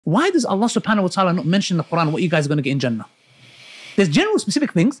Why does Allah subhanahu wa ta'ala not mention in the Quran what you guys are going to get in Jannah? There's general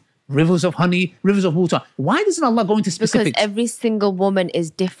specific things, rivers of honey, rivers of water. Why doesn't Allah go into specifics? Because every single woman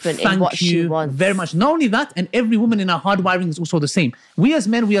is different in what she wants. Very much. Not only that, and every woman in our hardwiring is also the same. We as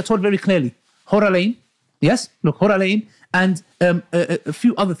men, we are told very clearly, Hur Alain, yes, look, Hur Alain, and a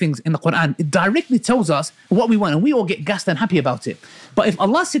few other things in the Quran. It directly tells us what we want, and we all get gassed and happy about it. But if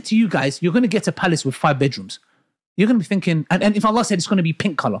Allah said to you guys, you're going to get a palace with 5 bedrooms, you're going to be thinking, and if Allah said it's going to be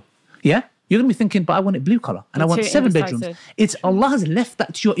pink color, yeah? You're going to be thinking, but I want it blue color and I want 7 bedrooms. It's Allah has left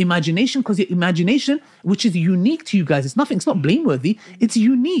that to your imagination, because your imagination, which is unique to you guys, it's nothing, it's not blameworthy. It's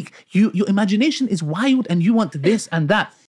unique. Your imagination is wild and you want this and that.